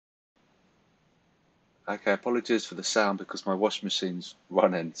Okay, apologies for the sound because my washing machine's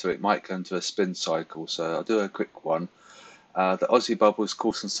running, so it might go into a spin cycle. So I'll do a quick one. The Aussie bubble is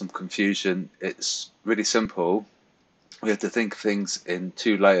causing some confusion. It's really simple. We have to think of things in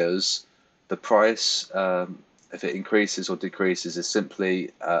two layers. The price, if it increases or decreases, is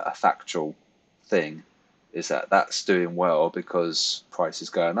simply a factual thing. Is that that's doing well because price is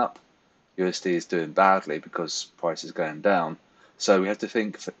going up. USD is doing badly because price is going down. So we have to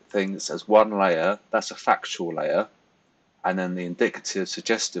think of things as one layer. That's a factual layer, and then the indicative,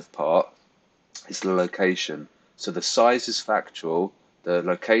 suggestive part is the location. So the size is factual. The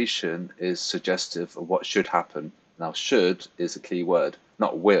location is suggestive of what should happen. Now, should is a key word,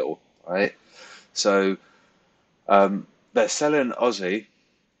 not will, right? So they're selling Aussie,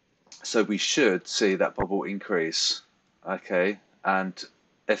 so we should see that bubble increase, okay? And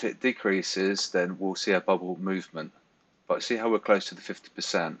if it decreases, then we'll see a bubble movement. But see how we're close to the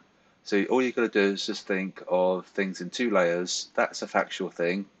 50%. So all you've got to do is just think of things in two layers. That's a factual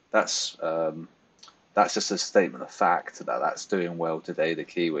thing. That's just a statement of fact that that's doing well today, the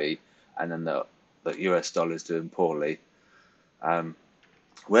Kiwi, and then the US dollar is doing poorly.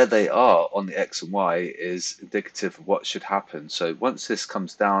 Where they are on the X and Y is indicative of what should happen. So once this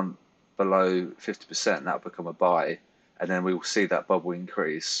comes down below 50%, that'll become a buy, and then we will see that bubble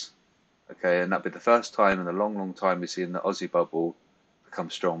increase. Okay, and that'll be the first time in a long, long time we've seen the Aussie bubble become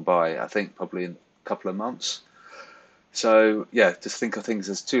strong buy. I think probably in a couple of months. So yeah, just think of things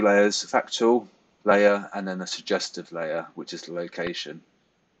as two layers: factual layer and then a suggestive layer, which is the location.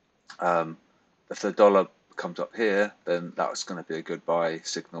 If the dollar comes up here, then that's going to be a good buy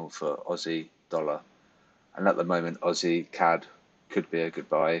signal for Aussie dollar. And at the moment, Aussie CAD could be a good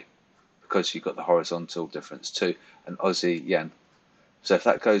buy because you've got the horizontal difference too, and Aussie yen. So if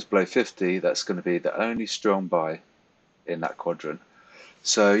that goes below 50, that's going to be the only strong buy in that quadrant.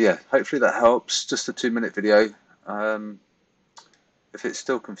 So yeah, hopefully that helps. Just a 2-minute video. If it's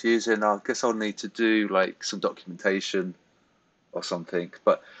still confusing, I guess I'll need to do like some documentation or something.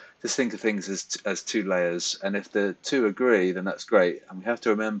 But just think of things as two layers, and if the two agree, then that's great. And we have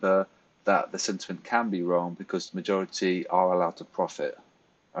to remember that the sentiment can be wrong because the majority are allowed to profit.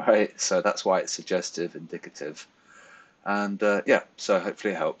 All right, so that's why it's suggestive, indicative, and yeah. So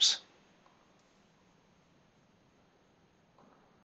hopefully it helps.